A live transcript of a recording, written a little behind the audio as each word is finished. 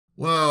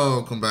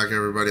Welcome back,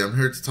 everybody. I'm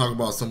here to talk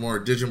about some more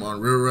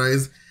Digimon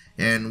ReArise,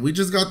 and we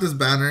just got this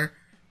banner.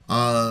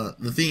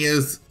 The thing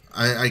is,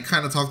 I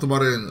kind of talked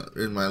about it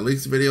in my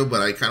leaks video,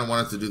 but I kind of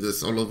wanted to do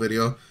this solo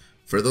video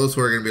for those who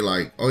are going to be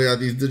like, oh yeah,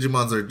 these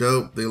Digimons are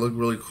dope. They look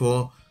really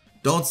cool.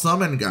 Don't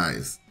summon,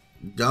 guys.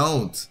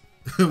 Don't.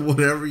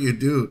 Whatever you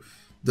do,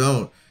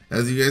 don't.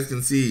 As you guys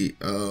can see,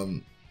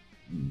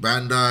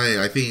 Bandai,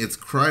 I think it's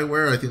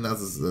Cryware. I think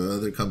that's the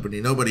other company.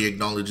 Nobody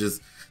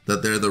acknowledges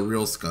that they're the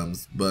real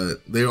scums, but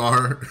they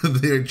are.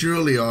 They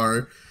truly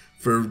are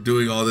for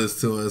doing all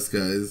this to us,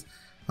 guys.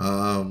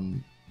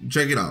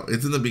 Check it out.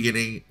 It's in the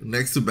beginning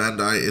next to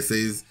Bandai. It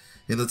says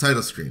in the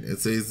title screen. It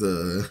says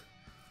who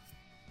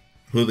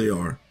they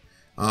are.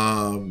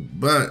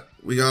 But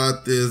we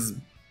got this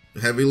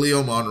Heavy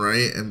Leomon,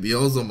 right, and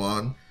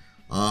Biozomon.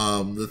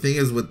 The thing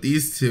is with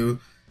these two,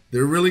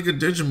 they're really good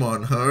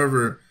Digimon.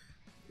 However,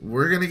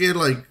 we're gonna get,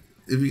 like,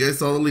 if you guys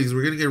saw the leaks,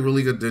 we're gonna get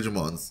really good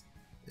Digimons,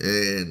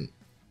 and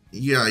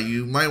yeah,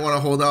 you might want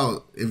to hold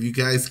out if you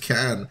guys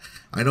can.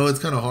 I know it's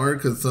kind of hard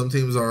because some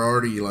teams are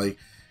already like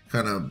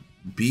kind of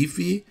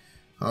beefy.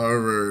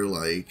 However,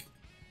 like,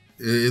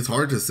 it's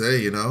hard to say,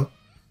 you know.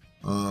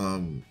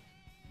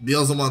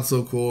 Bielzomon's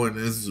so cool and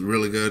is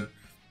really good.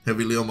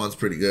 Heavy Leomon's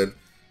pretty good.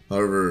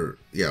 However,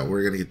 yeah,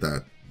 we're gonna get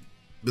that.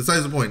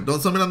 Besides the point,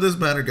 don't summon on this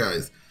banner,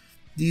 guys.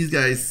 These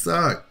guys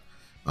suck.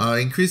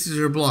 Increases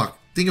your block.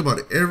 Think about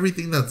it.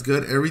 Everything that's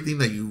good, everything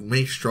that you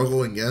may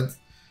struggle against,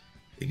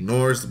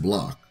 ignores the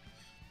block.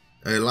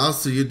 It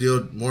allows you to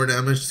deal more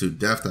damage to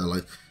deft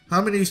allies.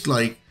 How many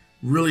like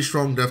really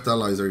strong deft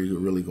allies are you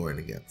really going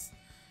against?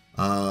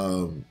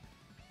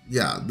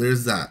 Yeah,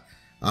 there's that.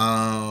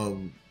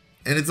 And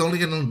it's only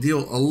gonna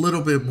deal a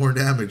little bit more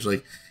damage.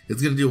 Like,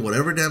 it's gonna deal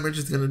whatever damage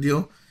it's gonna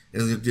deal,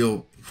 and it's gonna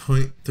deal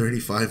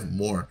 0.35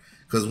 more.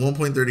 Because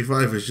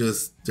 1.35 is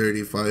just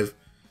 35%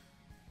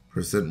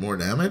 more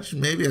damage.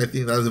 Maybe, I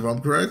think that's if I'm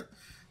correct.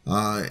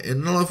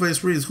 And nullifies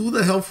freeze. Who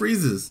the hell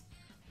freezes?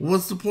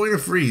 What's the point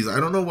of freeze? I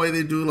don't know why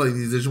they do like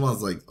these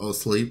Digimons like, oh,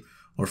 sleep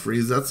or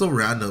freeze. That's so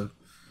random.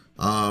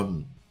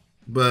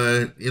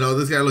 But you know,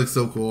 this guy looks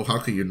so cool. How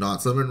could you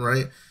not summon,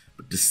 right?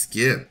 But just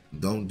skip.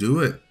 Don't do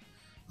it.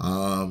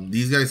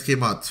 These guys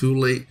came out too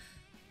late.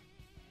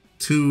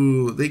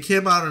 They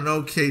came out in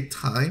okay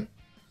time.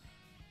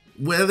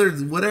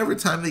 Whatever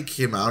time they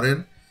came out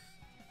in,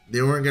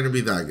 they weren't gonna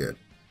be that good.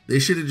 They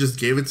should have just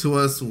gave it to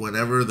us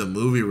whenever the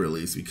movie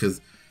released,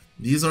 because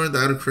these aren't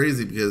that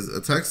crazy. Because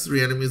attacks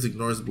 3 enemies,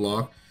 ignores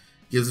block,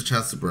 gives a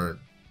chance to burn.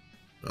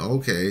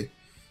 Okay.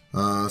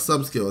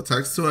 Subskill,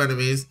 attacks 2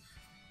 enemies,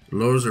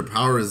 lowers their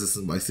power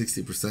resistance by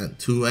 60%.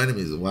 2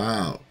 enemies,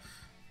 wow.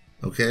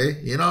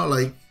 Okay, you know,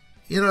 like,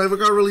 you know, if it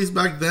got released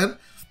back then,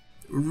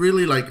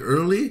 really like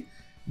early,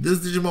 this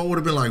Digimon would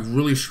have been like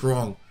really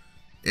strong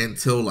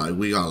until like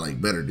we got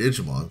like better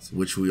Digimons,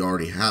 which we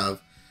already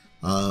have.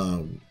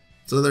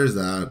 So there's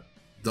that.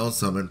 Don't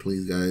summon,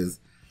 please, guys.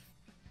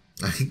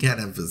 I can't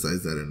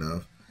emphasize that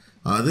enough.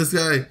 This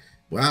guy,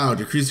 wow,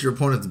 decrease your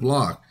opponent's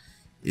block.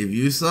 If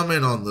you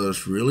summon on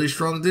those really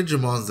strong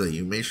Digimons that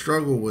you may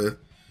struggle with,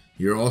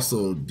 you're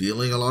also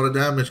dealing a lot of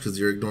damage because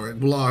you're ignoring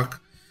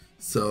block.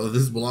 So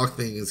this block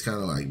thing is kind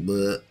of like,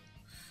 bleh.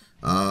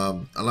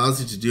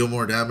 Allows you to deal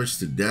more damage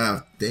to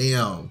death.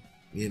 Damn.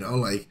 You know,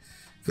 like,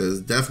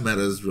 because death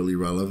meta is really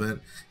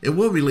relevant. It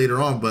will be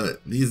later on,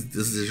 but these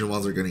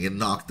Digimons are going to get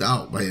knocked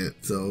out by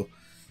it. So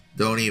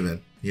don't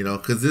even. You know,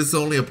 because this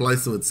only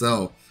applies to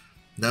itself.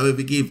 Now, if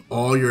it gave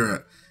all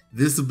your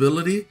this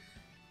ability,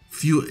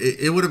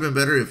 it would have been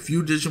better if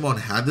few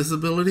Digimon had this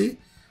ability.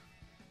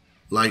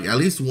 Like, at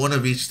least one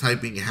of each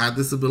typing had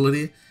this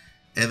ability,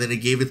 and then it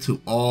gave it to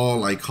all,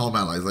 like, calm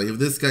allies. Like, if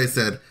this guy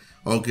said,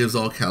 oh, gives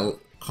all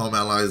calm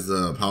allies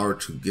the power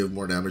to give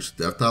more damage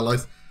to deft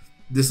allies,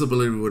 this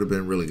ability would have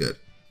been really good.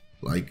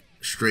 Like,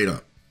 straight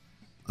up.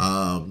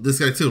 This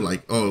guy, too,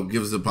 like, oh,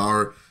 gives the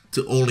power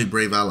to only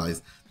brave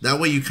allies. That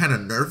way you kind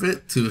of nerf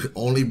it to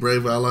only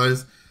brave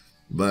allies.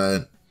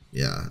 But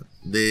yeah,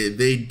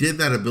 they did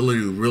that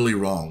ability really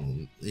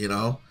wrong, you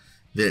know.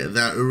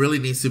 That it really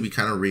needs to be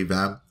kind of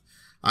revamped.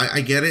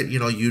 I get it, you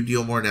know, you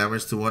deal more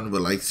damage to one,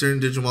 but like certain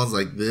Digimons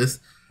like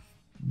this,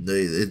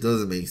 it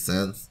doesn't make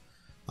sense.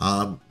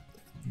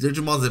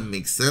 Digimons that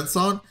make sense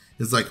on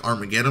is like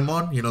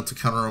Armageddonmon, you know, to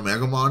counter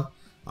Agumon.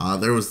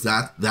 There was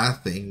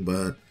that thing,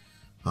 but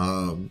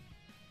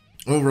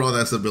overall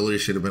that ability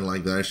should have been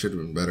like that. It should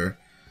have been better.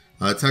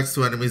 Attacks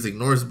 2 enemies,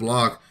 ignores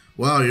block.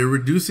 Wow, you're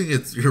reducing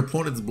your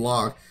opponent's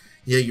block,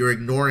 yet you're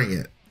ignoring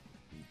it.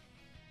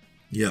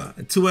 Yeah,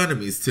 and 2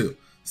 enemies too.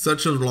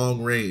 Such a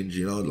long range,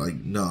 you know, like,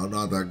 no,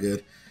 not that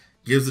good.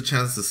 Gives a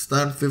chance to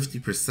stun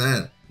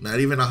 50%. Not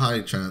even a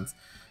high chance.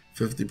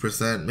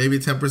 50%, maybe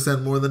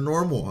 10% more than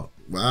normal.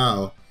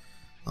 Wow.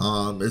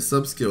 It's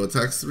subskill,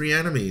 attacks 3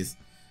 enemies.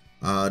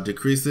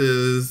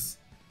 Decreases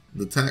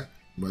the tech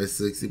by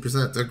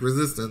 60%. Tech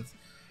resistance.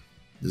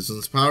 This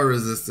one's power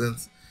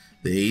resistance.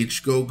 They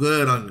each go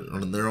good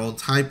on their own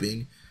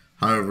typing.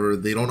 However,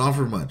 they don't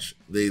offer much.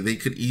 They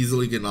could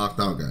easily get knocked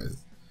out,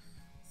 guys.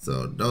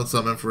 So don't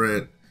summon for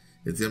it.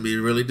 It's gonna be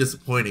really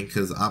disappointing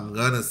because I'm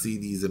gonna see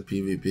these in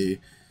PvP,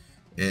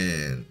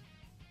 and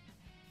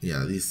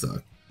yeah, these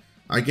suck.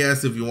 I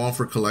guess if you want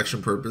for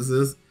collection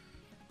purposes,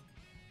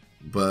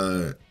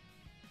 but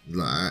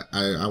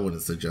I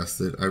wouldn't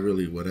suggest it. I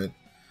really wouldn't.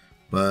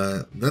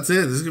 But that's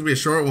it. This is gonna be a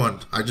short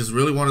one. I just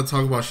really want to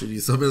talk about should you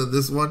sub into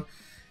this one,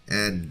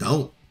 and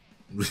don't.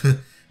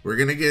 We're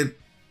gonna get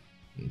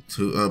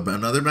to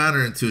another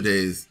banner in 2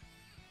 days,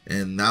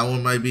 and that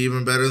one might be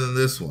even better than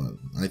this one.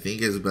 I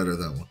think it's better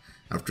than one.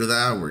 After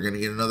that, we're gonna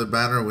get another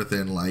banner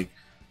within like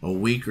a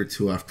week or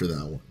two after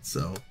that one.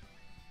 So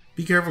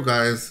be careful,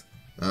 guys.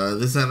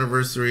 This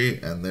anniversary,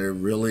 and they're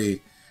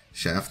really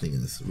shafting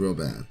us real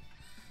bad.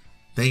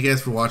 Thank you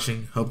guys for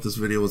watching. Hope this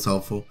video was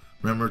helpful.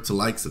 Remember to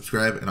like,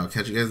 subscribe, and I'll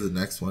catch you guys in the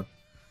next one.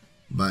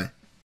 Bye.